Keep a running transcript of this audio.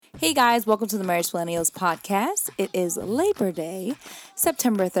Hey guys, welcome to the Marriage Millennials podcast. It is Labor Day,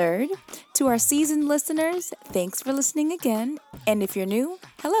 September 3rd. To our seasoned listeners, thanks for listening again. And if you're new,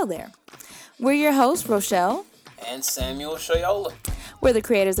 hello there. We're your hosts, Rochelle and Samuel Shoyola. We're the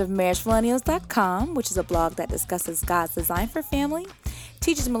creators of MarriageMillennials.com, which is a blog that discusses God's design for family,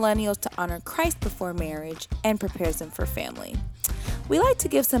 teaches millennials to honor Christ before marriage, and prepares them for family. We like to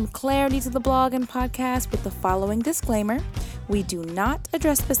give some clarity to the blog and podcast with the following disclaimer. We do not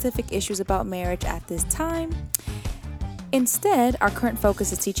address specific issues about marriage at this time. Instead, our current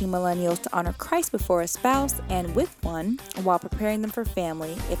focus is teaching millennials to honor Christ before a spouse and with one while preparing them for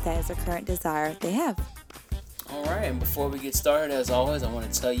family if that is a current desire they have. All right, and before we get started, as always, I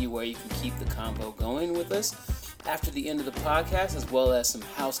want to tell you where you can keep the convo going with us after the end of the podcast, as well as some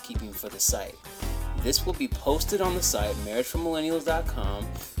housekeeping for the site. This will be posted on the site, marriageformillennials.com.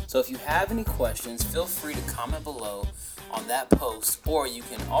 So if you have any questions, feel free to comment below on that post, or you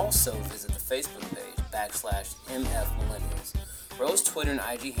can also visit the Facebook page, /MFMillennials. Rose's Twitter and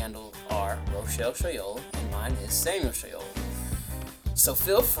IG handle are Rochelle Shoyola, and mine is Samuel Shoyola. So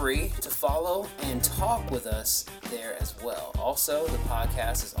feel free to follow and talk with us there as well. Also, the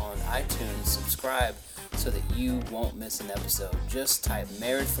podcast is on iTunes. Subscribe so that you won't miss an episode. Just type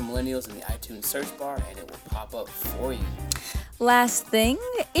Marriage for Millennials in the iTunes search bar and it will pop up for you. Last thing,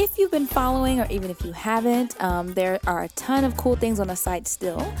 if you've been following or even if you haven't, there are a ton of cool things on the site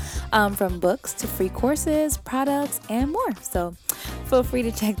still, from books to free courses, products, and more. So feel free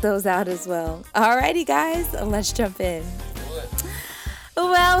to check those out as well. Alrighty, guys, let's jump in.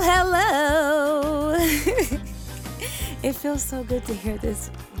 Well, hello. It feels so good to hear this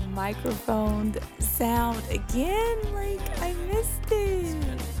microphone sound again. Like, I missed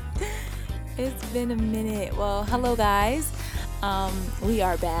it. It's been a minute. Well, hello, guys. We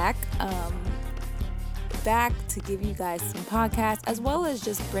are back to give you guys some podcasts as well as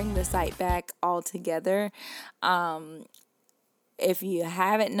just bring the site back all together. If you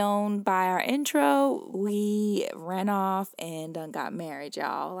haven't known by our intro, we ran off and got married,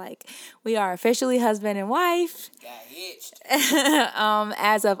 y'all. Like, we are officially husband and wife. Got hitched.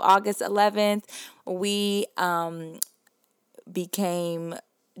 As of August 11th, we became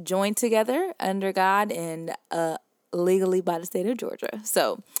joined together under God and legally by the state of Georgia.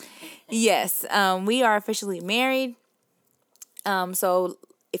 So, yes, we are officially married. So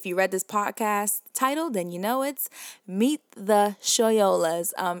if you read this podcast title, then you know it's Meet the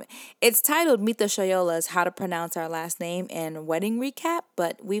Shoyolas. It's titled Meet the Shoyolas, How to Pronounce Our Last Name and Wedding Recap,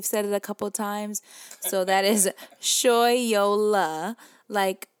 but we've said it a couple of times. So that is Shoyola,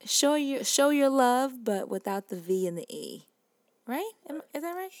 like show your love, but without the V and the E. Right? Is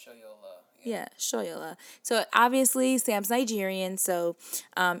that right? Shoyola. Yeah, Shoyola. So obviously Sam's Nigerian, so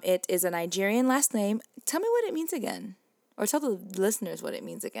it is a Nigerian last name. Tell me what it means again. Or tell the listeners what it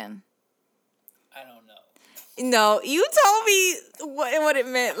means again. I don't know. No, you told me what it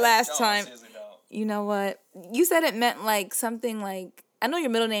meant last time. Don't. You know what? You said it meant like something like, I know your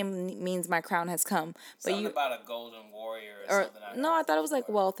middle name means my crown has come. But something about a golden warrior or something. I thought it was like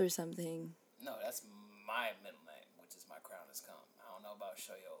wealth or something. No, that's my middle name, which is my crown has come. I don't know about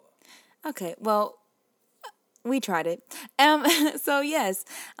Shoyola. Okay, well, we tried it. So yes.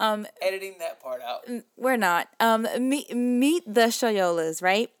 Editing that part out. We're not. Meet the Shoyolas,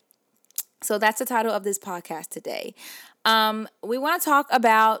 right? So that's the title of this podcast today. We want to talk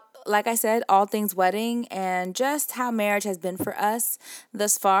about, like I said, all things wedding and just how marriage has been for us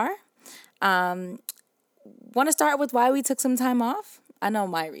thus far. Want to start with why we took some time off? I know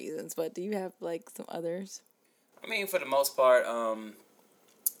my reasons, but do you have like some others? I mean, for the most part,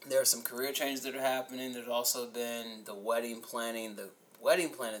 there are some career changes that are happening. There's also been the wedding planning. The wedding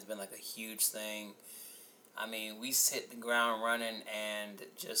plan has been like a huge thing. I mean, we hit the ground running, and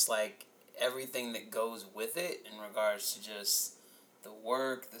just like everything that goes with it in regards to just the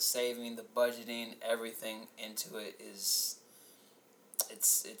work, the saving, the budgeting, everything into it is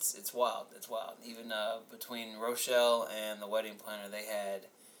it's wild. It's wild. Even between Rochelle and the wedding planner, they had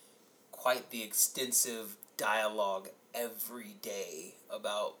quite the extensive dialogue every day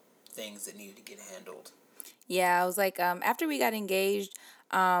about things that needed to get handled. Yeah, I was like, after we got engaged,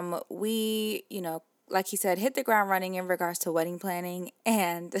 we, like he said, hit the ground running in regards to wedding planning.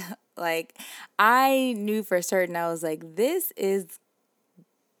 And like, I knew for certain, I was like, this is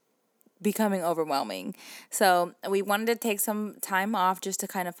becoming overwhelming. So we wanted to take some time off just to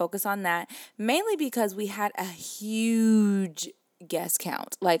kind of focus on that, mainly because we had a huge guest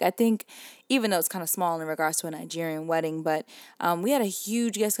count. Like, I think, even though it's kind of small in regards to a Nigerian wedding, but we had a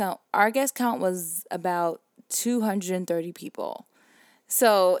huge guest count. Our guest count was about 230 people.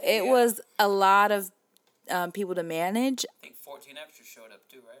 So it was a lot of people to manage. I think 14 extras showed up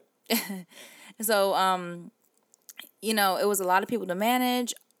too, right? So, it was a lot of people to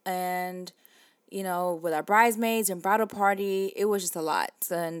manage, and, with our bridesmaids and bridal party, it was just a lot.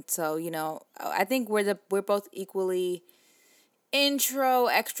 And so, I think we're both equally intro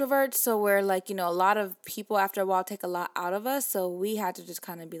extroverts, so we're like, a lot of people after a while take a lot out of us, so we had to just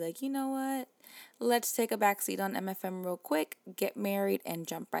kind of be like, you know what, let's take a back seat on MFM real quick, get married, and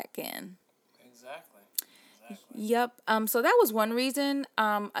jump back in. Exactly. Yep. So that was one reason.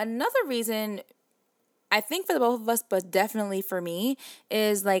 Another reason, I think for the both of us, but definitely for me,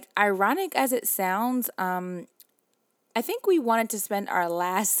 is like, ironic as it sounds, I think we wanted to spend our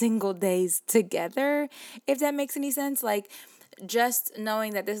last single days together, if that makes any sense. Like, just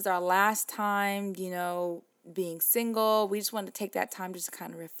knowing that this is our last time, being single, we just wanted to take that time just to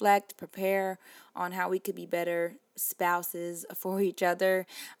kind of reflect, prepare on how we could be better spouses for each other.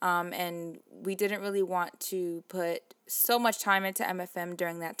 And we didn't really want to put so much time into MFM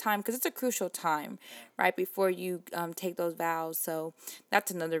during that time, because it's a crucial time, right, before you take those vows. So that's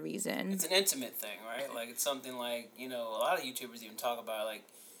another reason. It's an intimate thing, right? Like, it's something like, a lot of YouTubers even talk about, like,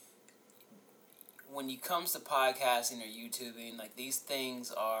 when it comes to podcasting or YouTubing, like, these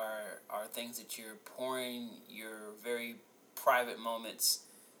things are things that you're pouring your very private moments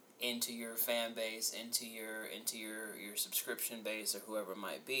into your fan base, into your subscription base, or whoever it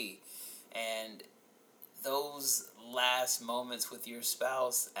might be. And those last moments with your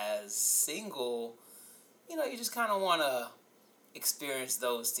spouse as single, you just kind of want to experience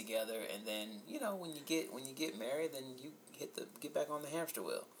those together. And then, when you get married, then you get back on the hamster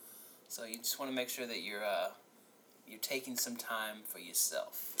wheel. So you just want to make sure that you're taking some time for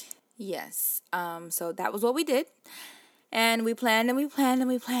yourself. Yes. So that was what we did. And we planned and we planned and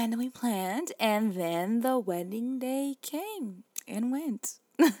we planned and we planned. And then the wedding day came and went.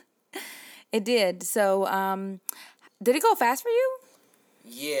 It did. So did it go fast for you?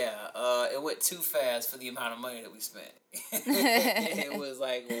 Yeah. It went too fast for the amount of money that we spent. It was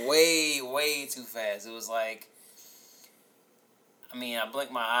like way, way too fast. It was like, I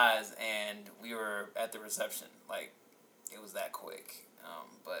blinked my eyes and we were at the reception. Like, it was that quick.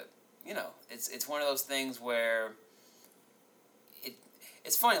 But it's one of those things where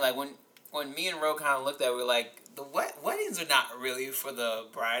it's funny. Like, when me and Ro kind of looked at it, we were like, the weddings are not really for the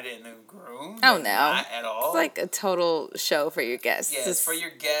bride and the groom. Oh, no. Not at all. It's like a total show for your guests. Yeah, it's for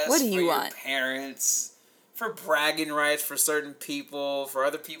your guests. What do you want? Your parents, for bragging rights for certain people, for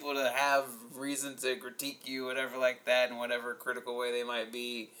other people to have reason to critique you, whatever like that, in whatever critical way they might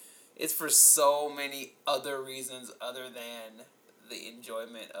be. It's for so many other reasons other than the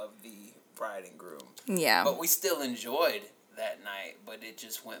enjoyment of the bride and groom. Yeah. But we still enjoyed that night, but it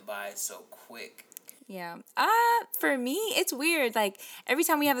just went by so quick. Yeah. For me, it's weird. Like, every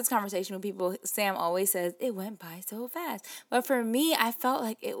time we have this conversation with people, Sam always says, it went by so fast. But for me, I felt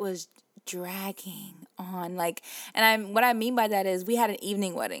like it was dragging on. Like, and what I mean by that is we had an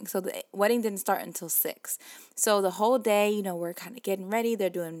evening wedding. So the wedding didn't start until 6. So the whole day, we're kind of getting ready. They're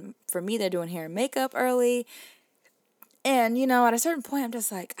doing hair and makeup early. And, at a certain point, I'm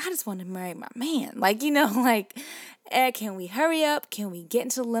just like, I just want to marry my man. Like, can we hurry up? Can we get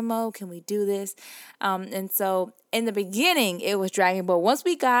into the limo? Can we do this? And so in the beginning, it was dragging. But once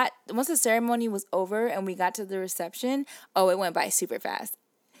the ceremony was over and we got to the reception, it went by super fast.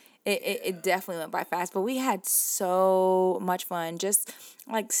 It definitely went by fast. But we had so much fun just,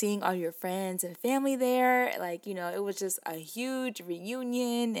 like, seeing all your friends and family there. Like, it was just a huge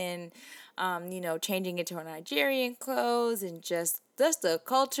reunion, and changing into our Nigerian clothes, and just the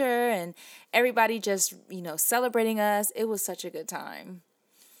culture, and everybody just, celebrating us. It was such a good time.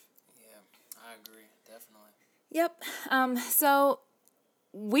 Yeah, I agree. Definitely. Yep. So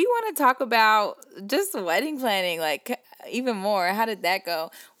we want to talk about just wedding planning, like, even more. How did that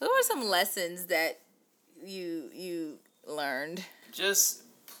go? What were some lessons that you learned? Just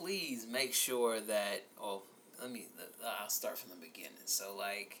please make sure that, I'll start from the beginning. So,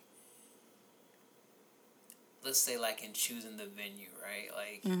 like, let's say, like, in choosing the venue, right?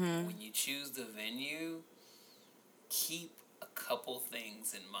 Like, when you choose the venue, keep a couple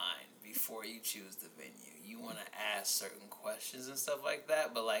things in mind before you choose the venue. You want to ask certain questions and stuff like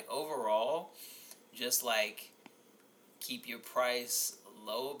that, but, like, overall, just, like, keep your price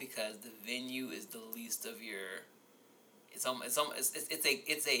low, because the venue is the least of your. It's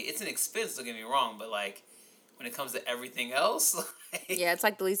an expense. Don't get me wrong, but, like, when it comes to everything else, yeah, it's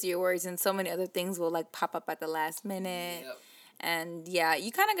like the least of your worries, and so many other things will, like, pop up at the last minute. Yep. And yeah,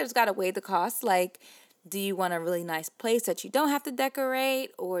 you kind of just gotta weigh the costs. Like, Do you want a really nice place that you don't have to decorate,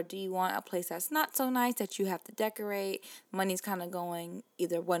 or do you want a place that's not so nice that you have to decorate? Money's kind of going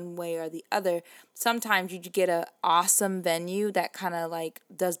either one way or the other. Sometimes you get a awesome venue that kind of like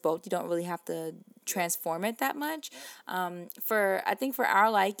does both. You don't really have to transform it that much. I think for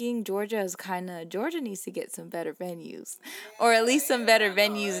our liking, Georgia needs to get some better venues, or at least some better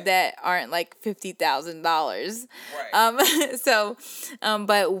venues that aren't like $50,000. Right.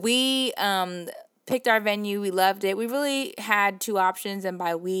 But we picked our venue. We loved it. We really had two options, and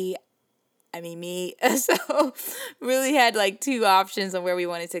by we, I mean me. So really had like two options on where we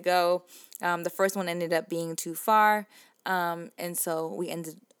wanted to go. The first one ended up being too far, and so we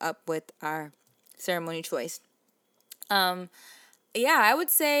ended up with our ceremony choice. Yeah, I would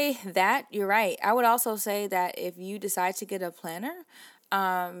say that you're right. I would also say that if you decide to get a planner,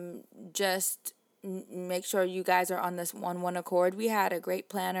 just make sure you guys are on this one accord. We had a great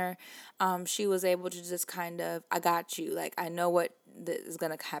planner. She was able to just kind of, I got you. Like, I know what is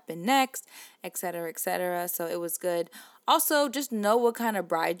going to happen next, et cetera, et cetera. So it was good. Also, just know what kind of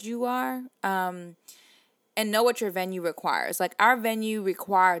bride you are. And know what your venue requires. Like, our venue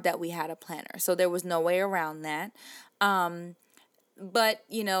required that we had a planner. So there was no way around that. But,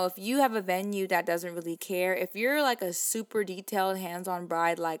 if you have a venue that doesn't really care, if you're like a super detailed hands-on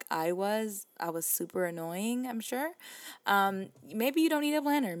bride like I was super annoying, I'm sure. Maybe you don't need a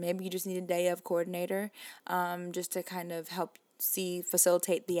planner. Maybe you just need a day of coordinator, just to kind of help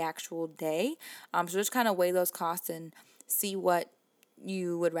facilitate the actual day. So just kind of weigh those costs and see what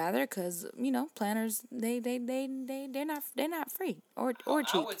you would rather, because planners, they're not free or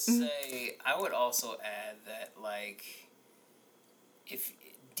cheap. I would also add that, like, if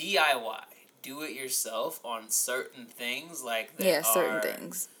DIY, do it yourself on certain things, like certain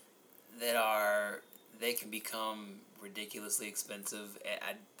things they can become ridiculously expensive.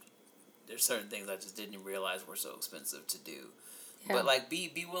 There's certain things I just didn't realize were so expensive to do. Yeah. But like,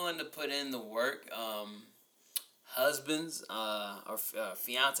 be willing to put in the work. Husbands, or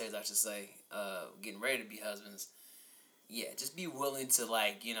fiancés, I should say, getting ready to be husbands. Yeah, just be willing to,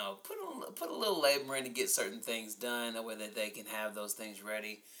 like, put a little labor in to get certain things done, that way that they can have those things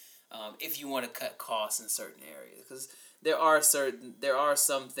ready. If you want to cut costs in certain areas, because there are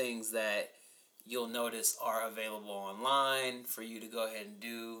some things that you'll notice are available online for you to go ahead and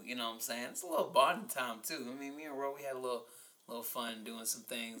do. You know what I'm saying? It's a little bonding time too. I mean, me and Ro, we had a little fun doing some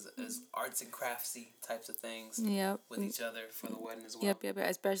things as arts and craftsy types of things. Yep. With each other for the wedding as well. Yep.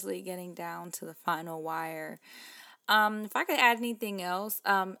 Especially getting down to the final wire. If I could add anything else,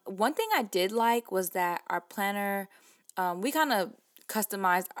 one thing I did like was that our planner, we kind of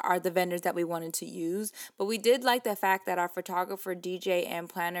customized the vendors that we wanted to use, but we did like the fact that our photographer, DJ, and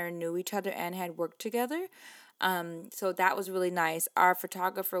planner knew each other and had worked together. So that was really nice. Our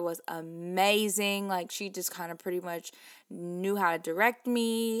photographer was amazing. Like, she just kind of pretty much knew how to direct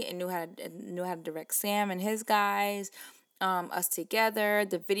me and knew how to direct Sam and his guys. Us together.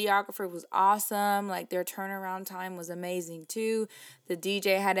 The videographer was awesome. Like, their turnaround time was amazing too. The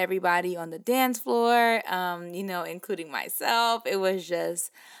DJ had everybody on the dance floor, including myself. It was just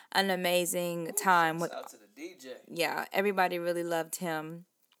an amazing time. Shout out to the DJ. Yeah, everybody really loved him.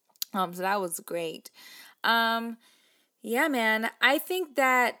 So that was great. Yeah, man. I think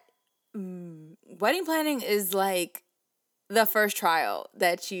that wedding planning is like the first trial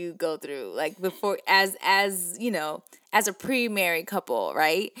that you go through, like, before, as a pre-married couple,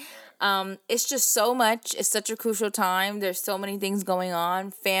 right? It's just so much. It's such a crucial time. There's so many things going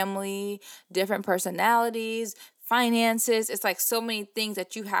on: family, different personalities, finances. It's like so many things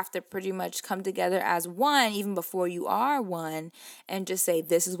that you have to pretty much come together as one, even before you are one, and just say,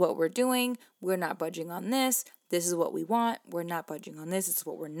 this is what we're doing. We're not budging on this. This is what we want. We're not budging on this. This is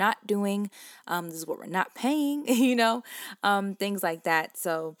what we're not doing. This is what we're not paying, things like that.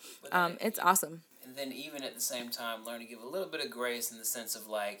 So it's awesome. And then even at the same time, learn to give a little bit of grace in the sense of,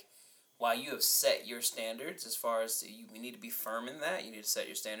 like, while you have set your standards, as far as you need to be firm in that, you need to set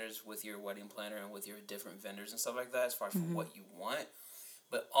your standards with your wedding planner and with your different vendors and stuff like that, as far as for what you want.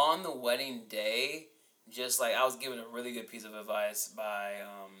 But on the wedding day, just like, I was given a really good piece of advice by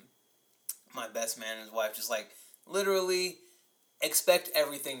my best man and his wife, just like, literally expect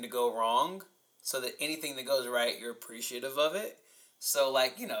everything to go wrong so that anything that goes right, you're appreciative of it. So,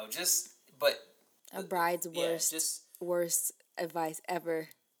 like, a bride's worst advice ever.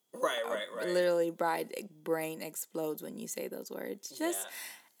 Right. Literally, bride brain explodes when you say those words. Just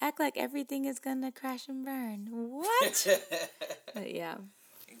act like everything is gonna crash and burn. What? But yeah.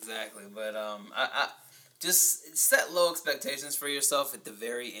 Exactly. But I just set low expectations for yourself at the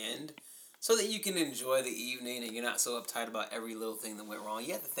very end. so that you can enjoy the evening and you're not so uptight about every little thing that went wrong.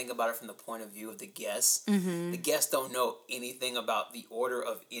 You have to think about it from the point of view of the guests. Mm-hmm. The guests don't know anything about the order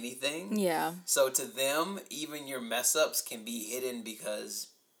of anything. Yeah. So to them, even your mess ups can be hidden because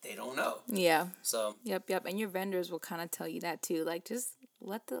they don't know. Yeah. So. Yep. And your vendors will kind of tell you that too. Like, just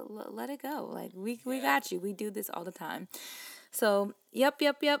let it go. Like, we got you. We do this all the time. So, yep.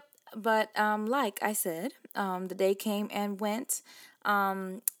 But like I said, the day came and went.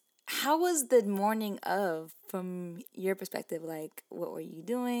 How was the morning of, from your perspective? Like, what were you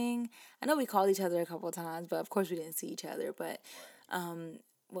doing? I know we called each other a couple of times, but of course we didn't see each other. But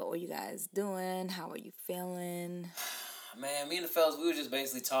what were you guys doing? How were you feeling? Man, me and the fellas, we were just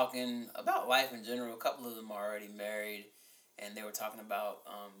basically talking about life in general. A couple of them are already married, and they were talking about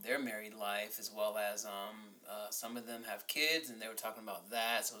their married life, as well as some of them have kids, and they were talking about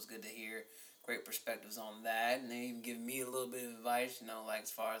that. So it was good to hear great perspectives on that, and they even give me a little bit of advice, like as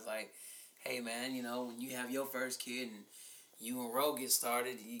far as like, hey man, when you have your first kid and you and Ro get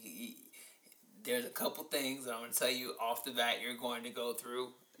started, there's a couple things that I'm going to tell you off the bat you're going to go through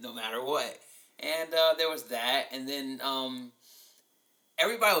no matter what. And there was that, and then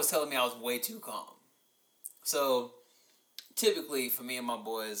everybody was telling me I was way too calm. So typically for me and my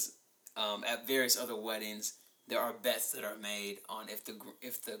boys, at various other weddings, there are bets that are made on if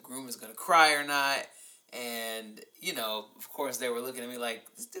the groom is going to cry or not. And, of course they were looking at me like,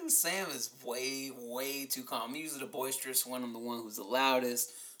 this dude Sam is way, way too calm. I'm usually the boisterous one. I'm the one who's the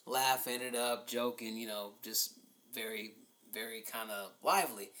loudest, laughing it up, joking, just very, very kind of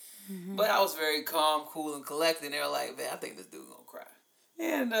lively. Mm-hmm. But I was very calm, cool, and collected. And they were like, man, I think this dude's going to cry.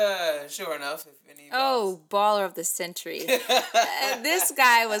 And sure enough, if any baller of the century. This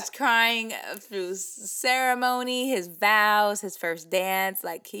guy was crying through ceremony, his vows, his first dance.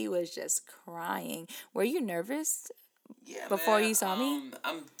 Like, he was just crying. Were you nervous before you saw me?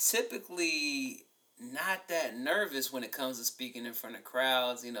 I'm typically not that nervous when it comes to speaking in front of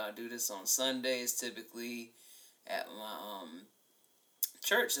crowds. I do this on Sundays typically at my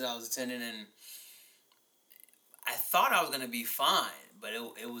church that I was attending, and I thought I was going to be fine. But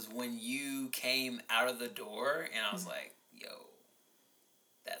it was when you came out of the door, and I was like, yo,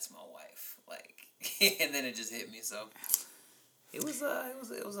 that's my wife. Like, and then it just hit me. So it was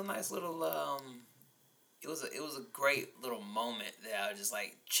a nice little it was a great little moment that I just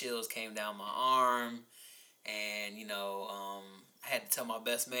like chills came down my arm, and I had to tell my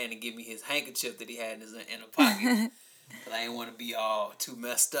best man to give me his handkerchief that he had in a pocket, because I didn't want to be all too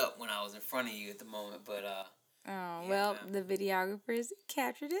messed up when I was in front of you at the moment. But the videographers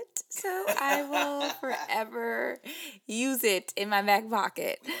captured it, so I will forever use it in my back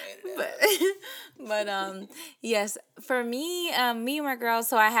pocket. But yes, for me, me and my girls,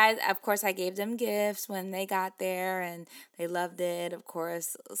 so I gave them gifts when they got there, and they loved it. Of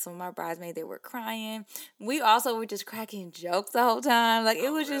course, some of my bridesmaids, they were crying. We also were just cracking jokes the whole time. Like,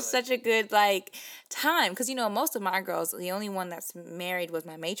 it was just such a good, time. Because, most of my girls, the only one that's married was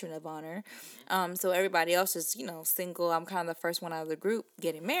my matron of honor. So everybody else is, single. I'm kind of the first one out of the group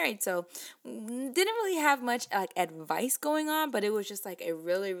getting married. So didn't really have much, advice going on. But it was just, a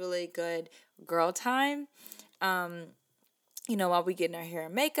really, really good girl time. While we getting our hair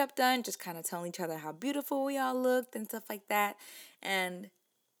and makeup done, just kind of telling each other how beautiful we all looked and stuff like that. And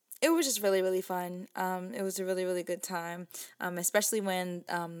it was just really, really fun. It was a really, really good time, especially when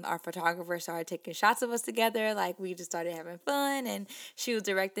our photographer started taking shots of us together. Like, we just started having fun, and she was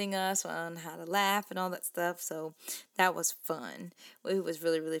directing us on how to laugh and all that stuff. So that was fun. It was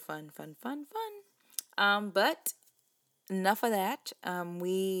really, really fun. But enough of that.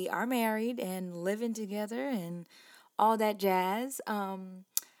 We are married and living together and all that jazz. How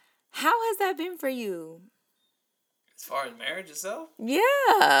has that been for you? As far as marriage itself? Yeah.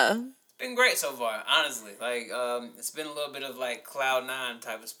 It's been great so far, honestly. It's been a little bit of cloud nine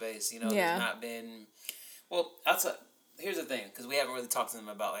type of space. There's not been. Well, here's the thing, because we haven't really talked to them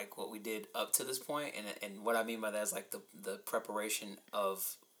about what we did up to this point, and what I mean by that is the preparation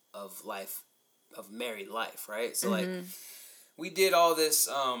of life, of married life, right? So we did all this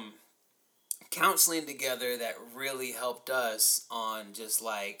counseling together that really helped us on just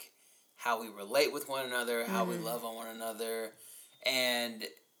how we relate with one another, how we love on one another, and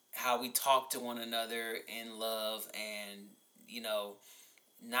how we talk to one another in love. And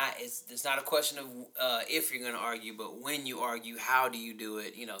it's not a question of if you're going to argue, but when you argue, how do you do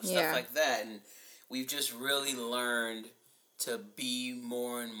it, stuff like that. And we've just really learned to be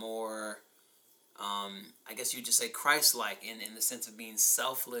more and more, I guess you'd just say Christ-like, in the sense of being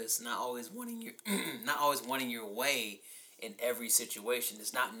selfless, not always wanting your way in every situation.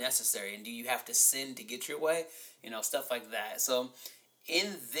 It's not necessary. And do you have to sin to get your way? Stuff like that. So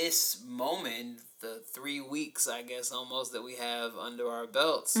in this moment, the 3 weeks, I guess, almost that we have under our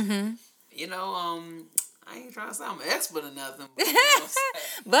belts, you know, I ain't trying to sound an expert or nothing. But, you know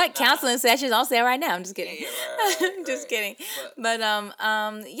but counseling sessions, I'll say it right now. I'm just kidding. Yeah, right, just kidding. But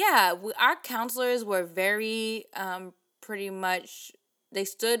yeah, our counselors were very pretty much. They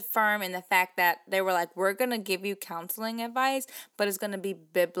stood firm in the fact that they were like, we're going to give you counseling advice, but it's going to be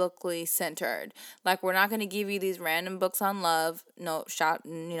biblically centered. Like, we're not going to give you these random books on love. No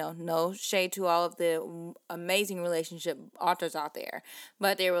no shade to all of the amazing relationship authors out there.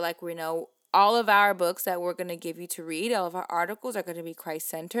 But they were like, we know all of our books that we're going to give you to read, all of our articles are going to be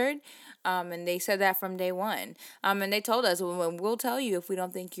Christ-centered. And they said that from day one. And they told us, we'll tell you if we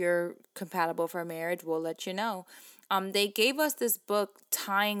don't think you're compatible for marriage, we'll let you know. They gave us this book,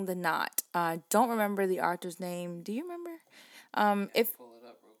 Tying the Knot. Don't remember the author's name. Do you remember? If pull it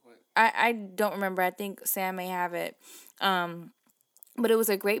up real quick. I don't remember. I think Sam may have it. But it was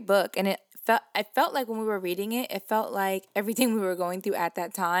a great book, and I felt like when we were reading it, it felt like everything we were going through at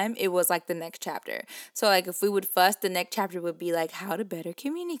that time, it was like the next chapter. So like if we would fuss, the next chapter would be like how to better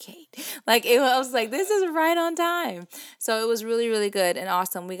communicate. Like I was like, this is right on time. So it was really, really good and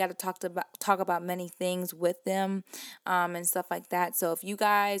awesome. We got to talk about many things with them and stuff like that. So if you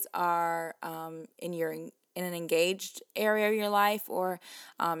guys are in an engaged area of your life or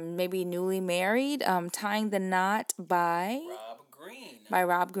maybe newly married, Tying the Knot by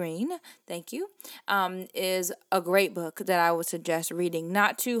Rob Greene, thank you, is a great book that I would suggest reading.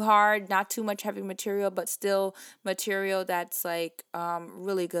 Not too hard, not too much heavy material, but still material that's like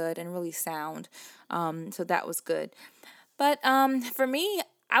really good and really sound. So that was good. But for me,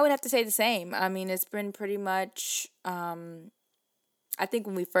 I would have to say the same. I mean, it's been pretty much... I think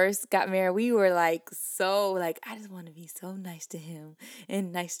when we first got married, we were like, I just want to be so nice to him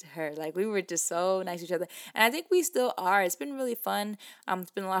and nice to her. Like, we were just so nice to each other. And I think we still are. It's been really fun.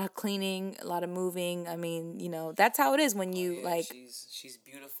 It's been a lot of cleaning, a lot of moving. I mean, that's how it is when you, She's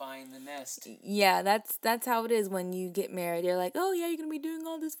beautifying the nest. Yeah, that's how it is when you get married. They're like, oh, yeah, you're going to be doing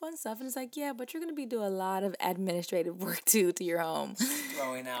all this fun stuff. And it's like, yeah, but you're going to be doing a lot of administrative work, too, to your home.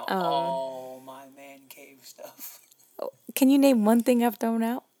 Throwing out all my man cave stuff. Can you name one thing I've thrown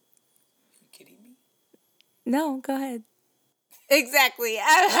out? Are you kidding me? No, go ahead. Exactly.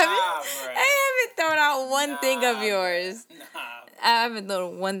 I haven't thrown out one thing of yours. I haven't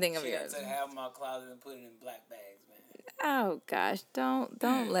thrown one thing of yours. She had to have my closet and put it in black bags, man. Oh gosh,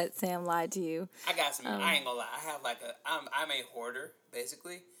 don't let Sam lie to you. I got some. I ain't gonna lie. I have I'm a hoarder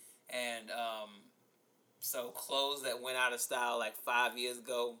basically, and so clothes that went out of style like 5 years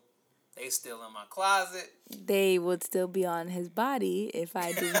ago. They still in my closet. They would still be on his body if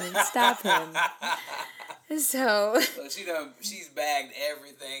I didn't stop him. So she's bagged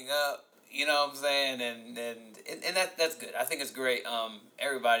everything up. You know what I'm saying? And that's good. I think it's great.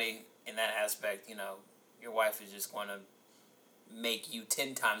 Everybody in that aspect, your wife is just going to make you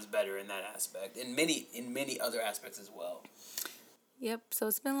 10 times better in that aspect. In many other aspects as well. Yep, so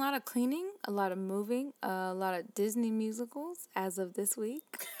it's been a lot of cleaning, a lot of moving, a lot of Disney musicals as of this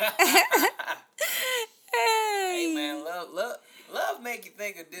week. Hey man, love make you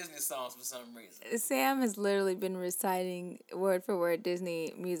think of Disney songs for some reason. Sam has literally been reciting word for word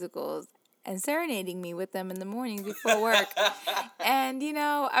Disney musicals and serenading me with them in the morning before work. And,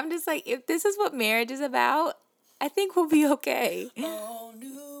 I'm just like, if this is what marriage is about, I think we'll be okay. Oh,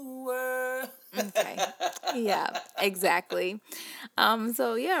 new world. Okay. Yeah, exactly.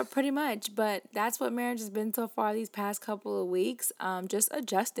 So yeah, pretty much. But that's what marriage has been so far these past couple of weeks. Just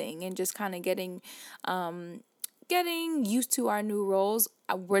adjusting and just kind of getting used to our new roles.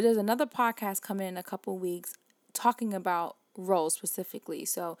 Where there's another podcast coming in a couple of weeks talking about roles specifically.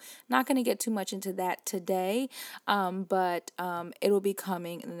 So not going to get too much into that today. But it'll be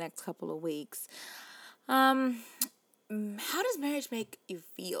coming in the next couple of weeks. How does marriage make you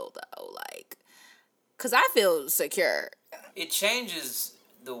feel though? Like, because I feel secure. It changes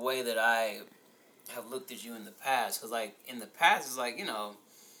the way that I have looked at you in the past. Because, like, in the past, it's like, and I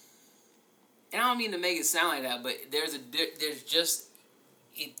don't mean to make it sound like that, but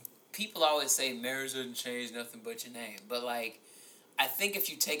people always say marriage doesn't change nothing but your name. But, like, I think if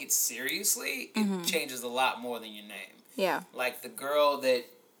you take it seriously, it changes a lot more than your name. Yeah. Like, the girl that,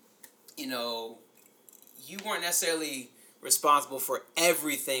 you weren't necessarily responsible for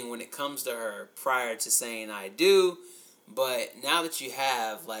everything when it comes to her prior to saying I do, but now that you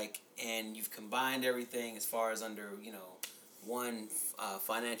have, like, and you've combined everything as far as under, one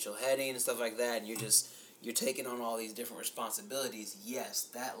financial heading and stuff like that, and you're taking on all these different responsibilities, yes,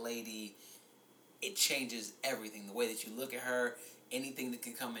 that lady, it changes everything. The way that you look at her, anything that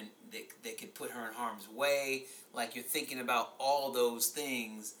can come in that could put her in harm's way. Like, you're thinking about all those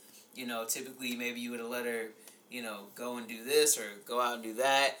things. You know, typically maybe you would have let her, you know, go and do this or go out and do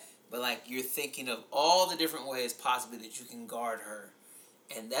that. But, like, you're thinking of all the different ways possibly that you can guard her.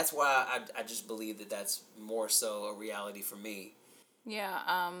 And that's why I just believe that that's more so a reality for me.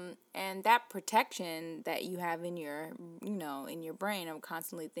 Yeah, and that protection that you have in your, in your brain, I'm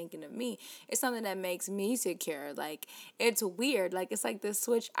constantly thinking of me. It's something that makes me secure. Like, it's weird. Like, it's like this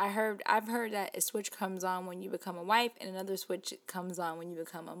switch. I've heard that a switch comes on when you become a wife, and another switch comes on when you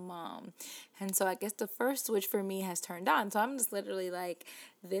become a mom. And so I guess the first switch for me has turned on. So I'm just literally like,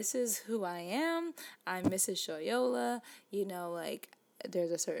 this is who I am. I'm Mrs. Shoyola. Like,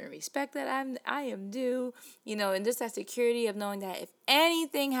 there's a certain respect that I am due, and just that security of knowing that if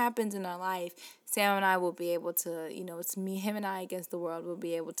anything happens in our life, Sam and I will be able to, it's me, him and I against the world, will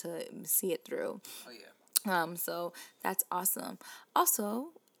be able to see it through. Oh, yeah. So that's awesome.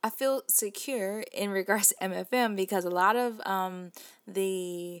 Also, I feel secure in regards to MFM because a lot of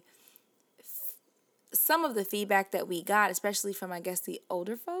some of the feedback that we got, especially from, I guess, the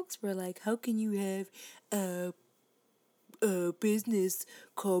older folks, were like, how can you have a business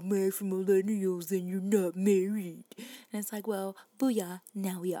called Married for Millennials and you're not married? And it's like, well, booyah,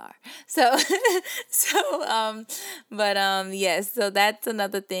 now we are. So, yes, so that's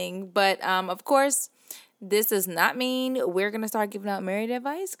another thing. But, of course, this does not mean we're going to start giving out married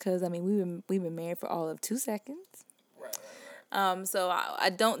advice because, I mean, we've been married for all of 2 seconds. Right. So I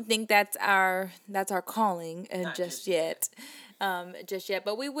don't think that's our calling just yet.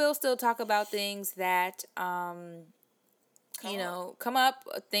 But we will still talk about things that, come up,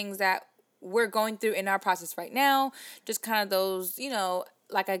 things that we're going through in our process right now, just kind of those,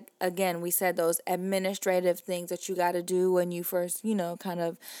 again, we said those administrative things that you got to do when you first, kind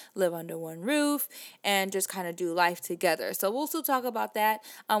of live under one roof and just kind of do life together. So we'll still talk about that.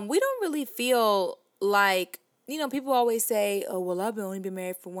 We don't really feel like, people always say, oh, well, I've only been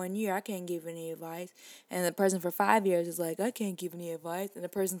married for 1 year. I can't give any advice. And the person for 5 years is like, I can't give any advice. And the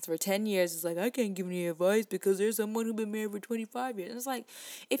person for 10 years is like, I can't give any advice because there's someone who's been married for 25 years. And it's like,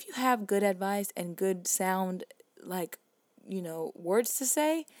 if you have good advice and good sound, like, words to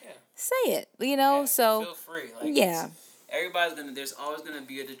say, say it, Yeah, so. Feel free. Like, yeah. There's always going to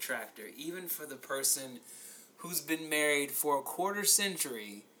be a detractor. Even for the person who's been married for a quarter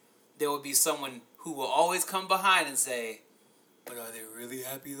century, there will be someone who will always come behind and say, but are they really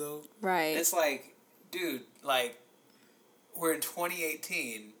happy though? Right. It's like, dude, like, we're in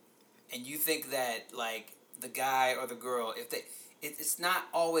 2018 and you think that, like, the guy or the girl, if they, it's not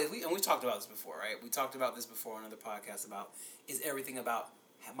always, we talked about this before, right? We talked about this before on other podcasts about, is everything about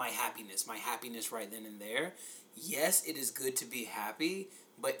my happiness right then and there? Yes, it is good to be happy,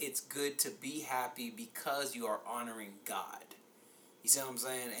 but it's good to be happy because you are honoring God. You see what I'm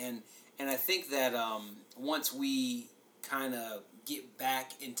saying? And I think that once we kind of get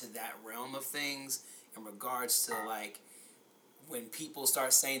back into that realm of things in regards to, like, when people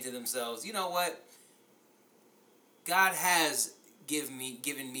start saying to themselves, you know what? God has given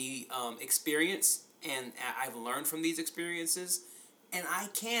me experience, and I've learned from these experiences, and I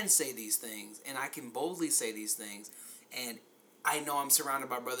can say these things, and I can boldly say these things, and I know I'm surrounded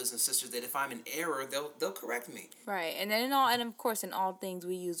by brothers and sisters that if I'm in error, they'll correct me. Right. And then of course in all things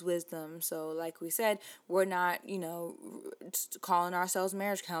we use wisdom. So like we said, we're not, calling ourselves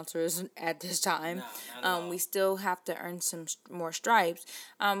marriage counselors at this time. No, not at all. We still have to earn some more stripes.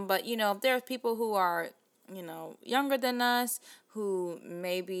 But if there are people who are, younger than us, who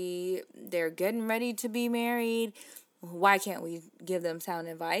maybe they're getting ready to be married, why can't we give them sound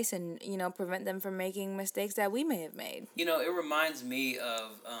advice and, prevent them from making mistakes that we may have made? It reminds me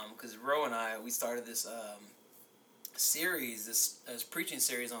of, because Ro and I, we started this series, this preaching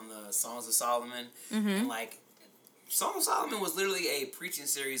series on the Songs of Solomon. Mm-hmm. And, like, Song of Solomon was literally a preaching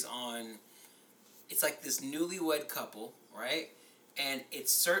series on, it's like this newlywed couple, right? And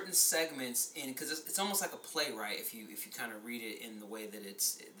it's certain segments in, because it's almost like a play, right? If you kind of read it in the way that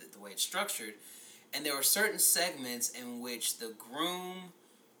the way it's structured. And there were certain segments in which the groom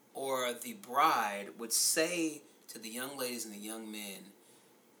or the bride would say to the young ladies and the young men,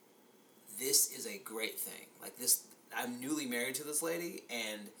 this is a great thing. Like, this, I'm newly married to this lady,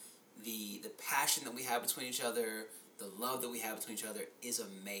 and the passion that we have between each other, the love that we have between each other is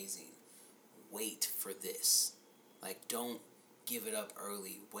amazing. Wait for this. Like, don't give it up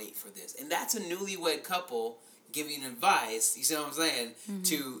early. Wait for this. And that's a newlywed couple giving advice, you see what I'm saying, mm-hmm.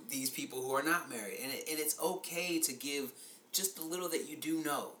 to these people who are not married. And it's okay to give just a little that you do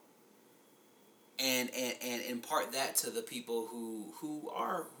know. And impart that to the people who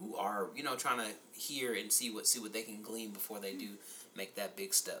are trying to hear and see what they can glean before they do make that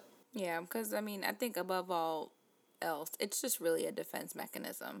big step. Yeah, because I think above all else, it's just really a defense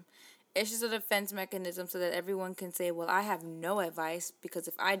mechanism. It's just a defense mechanism so that everyone can say, well, I have no advice because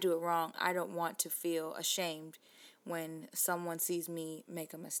if I do it wrong, I don't want to feel ashamed when someone sees me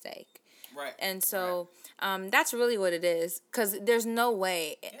make a mistake. Right. And so that's really what it is, because there's no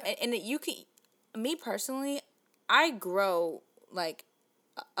way. Yeah. And you can, me personally, I grow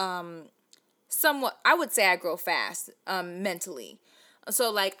somewhat, I would say I grow fast mentally.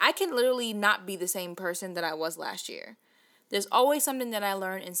 So I can literally not be the same person that I was last year. There's always something that I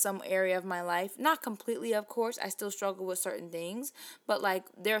learned in some area of my life. Not completely, of course. I still struggle with certain things. But,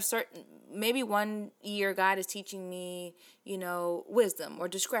 there are certain... Maybe one year God is teaching me, wisdom or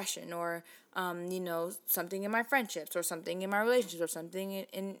discretion or, something in my friendships or something in my relationships or something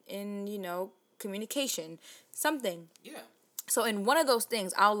in communication. Something. Yeah. So, in one of those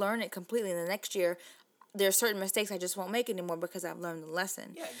things, I'll learn it completely. And the next year, there are certain mistakes I just won't make anymore because I've learned the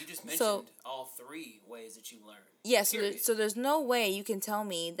lesson. Yeah, you just mentioned all three ways that you learned. Yes, so there's no way you can tell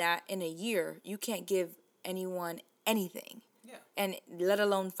me that in a year you can't give anyone anything. Yeah. And let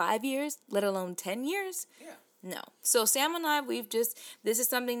alone 5 years, let alone 10 years. Yeah. No. So Sam and I, this is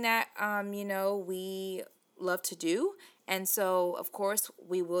something that, we love to do. And so, of course,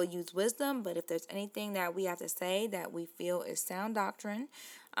 we will use wisdom. But if there's anything that we have to say that we feel is sound doctrine,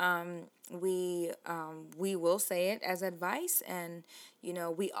 we will say it as advice, and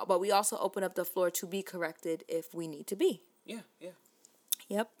but we also open up the floor to be corrected if we need to be. Yeah.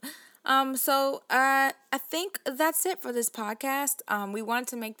 Yep. So I think that's it for this podcast. We wanted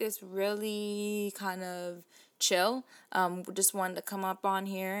to make this really kind of chill. We just wanted to come up on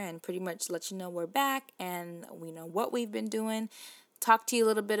here and pretty much let you know we're back and we know what we've been doing. Talk to you a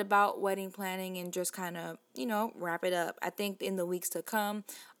little bit about wedding planning and just kind of, wrap it up. I think in the weeks to come,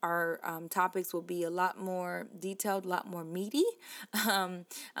 our topics will be a lot more detailed, a lot more meaty.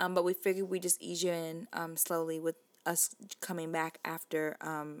 But we figured we just ease you in slowly with us coming back after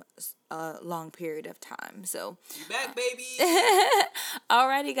a long period of time. So you back, baby.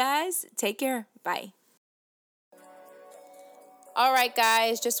 Alrighty, guys. Take care. Bye. All right,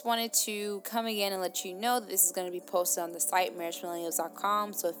 guys, just wanted to come again and let you know that this is going to be posted on the site,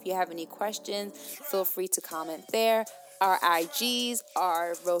 marriagemillennials.com. So if you have any questions, feel free to comment there. Our IGs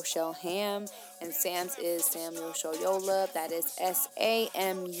are Rochelle Ham, and Sam's is Samuel Shoyola. That is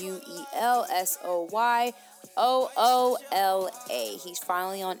SamuelSoyola. He's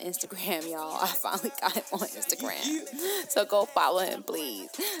finally on Instagram, y'all. I finally got him on Instagram. So go follow him, please.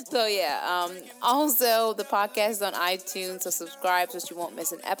 So yeah, also the podcast is on iTunes, so subscribe so you won't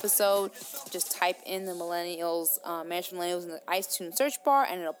miss an episode. Just type in the Millennials, Marriage Millennials in the iTunes search bar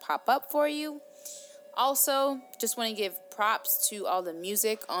and it'll pop up for you. Also, just want to give props to all the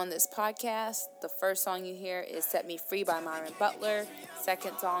music on this podcast. The first song you hear is Set Me Free by Myron Butler.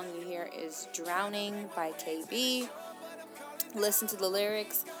 Second song you hear is Drowning by KB. Listen to the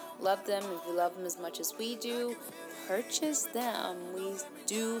lyrics. Love them. If you love them as much as we do, purchase them. We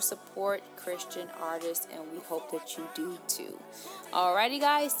do support Christian artists, and we hope that you do too. Alrighty,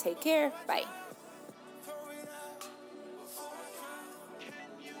 guys. Take care. Bye.